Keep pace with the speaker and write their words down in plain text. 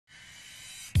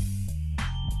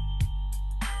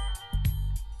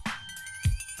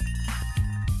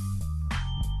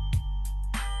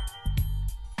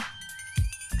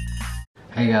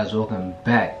Hey guys, welcome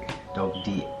back. Double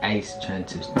D Ace trying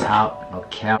to top no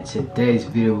cap. In today's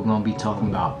video we're gonna be talking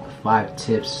about 5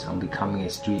 tips on becoming a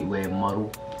streetwear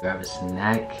model. Grab a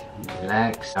snack,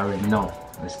 relax. I already know.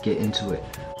 Let's get into it.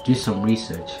 Do some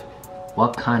research.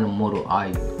 What kind of model are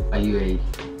you? Are you a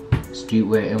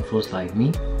streetwear influencer like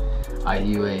me? Are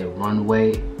you a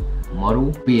runway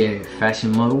model? Be a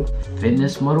fashion model,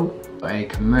 fitness model, or a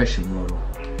commercial model?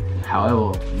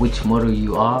 However, which model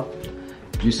you are,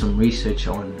 do some research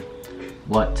on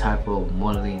what type of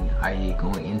modeling are you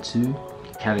going into,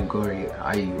 category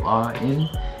are you are in,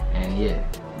 and yeah,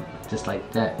 just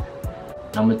like that.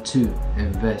 Number 2,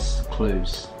 invest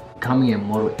clothes. Becoming a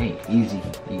model ain't easy.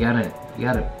 You gotta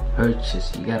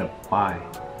purchase, you gotta buy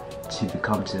to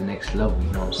become to the next level, you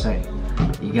know what I'm saying?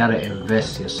 You gotta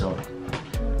invest yourself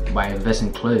by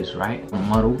investing clothes, right? A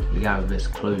model, you gotta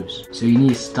invest clothes. So you need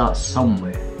to start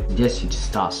somewhere. I suggest you to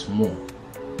start small.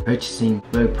 Purchasing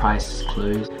low prices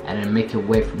clothes and then make your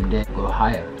way from there, go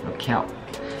higher, no cap.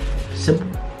 Simple,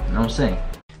 you know what I'm saying?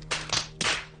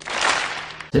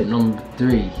 Tip number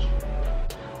 3,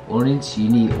 audience. You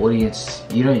need audience.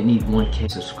 You don't need 1K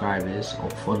subscribers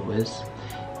or followers.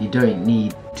 You don't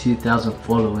need 2,000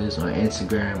 followers on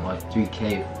Instagram or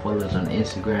 3K followers on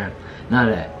Instagram. None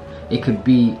of that. It could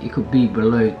be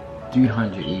below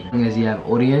 300 even. As long as you have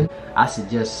audience, I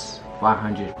suggest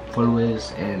 500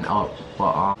 followers and up,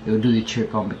 but it will do the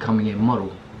trick on becoming a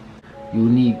model. You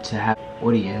need to have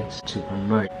audience to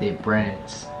promote their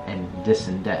brands and this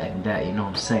and that, you know what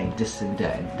I'm saying? This and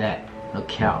that, no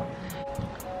cap.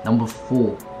 Number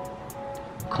 4,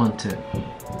 content,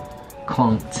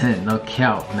 no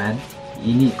cap, man.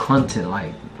 You need content,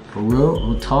 like for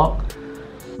real talk.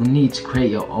 You need to create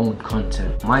your own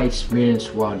content. My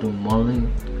experience while doing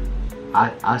modeling,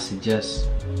 I suggest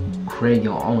create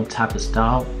your own type of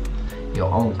style, your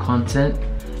own content,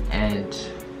 and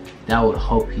that would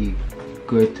help you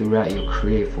go throughout your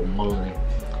career for modeling.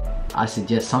 I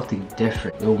suggest something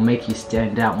different. It will make you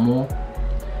stand out more.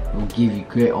 It will give you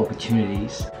great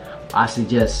opportunities. I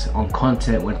suggest on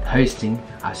content when posting,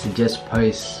 I suggest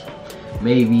post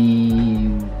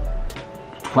maybe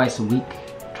twice a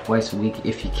week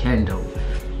if you can though.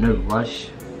 No rush,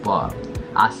 but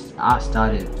I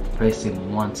started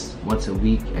posting once a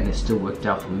week and it still worked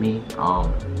out for me.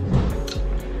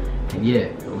 And yeah,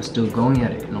 I'm still going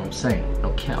at it, you know what I'm saying?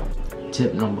 No cap.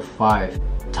 Tip number 5,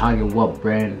 target what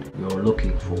brand you're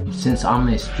looking for. Since I'm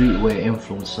a streetwear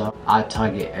influencer, I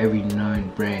target every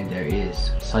known brand there is,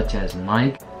 such as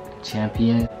Nike,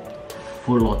 Champion,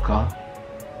 Foot Locker,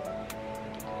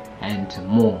 and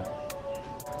more.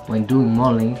 When doing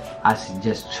modeling, I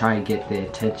suggest try and get their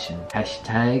attention.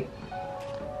 Hashtag,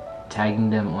 tagging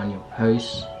them on your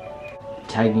posts,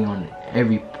 tagging on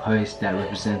every post that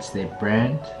represents their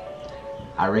brand.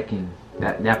 I reckon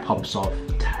that pops off.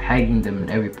 Tagging them in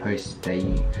every post that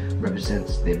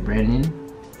represents their brand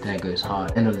in, that goes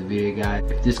hard. End of the video,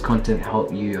 guys. If this content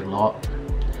helped you a lot,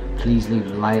 please leave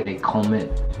a like, a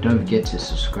comment. Don't forget to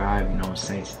subscribe, you know what I'm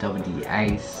saying? It's Double D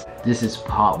Ace. This is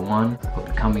part 1 of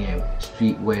becoming a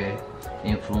streetwear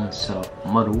influencer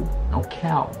model, no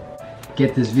cap.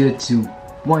 Get this video to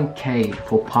 1K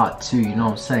for part 2, you know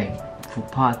what I'm saying? For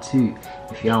part 2,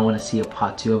 if y'all want to see a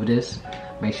part 2 of this,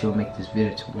 make sure to make this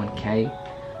video to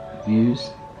 1K views,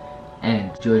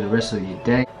 and enjoy the rest of your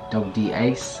day. Double D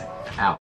Ace out.